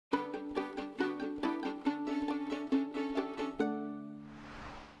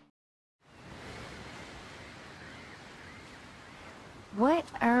What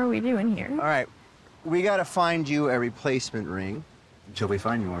are we doing here? All right, we gotta find you a replacement ring until we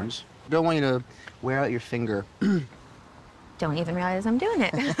find yours. Don't want you to wear out your finger. Don't even realize I'm doing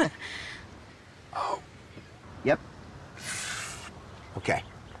it. Oh. Yep. Okay.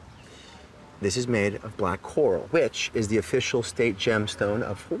 This is made of black coral, which is the official state gemstone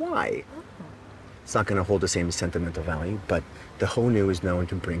of Hawaii. It's not gonna hold the same sentimental value, but the honu is known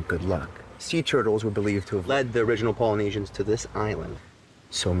to bring good luck. Sea turtles were believed to have led the original Polynesians to this island.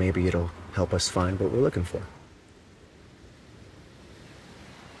 So maybe it'll help us find what we're looking for.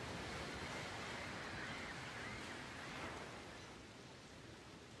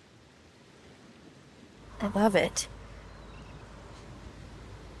 I love it.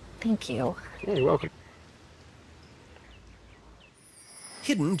 Thank you. Yeah, you're welcome.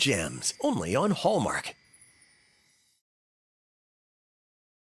 Hidden gems, only on Hallmark.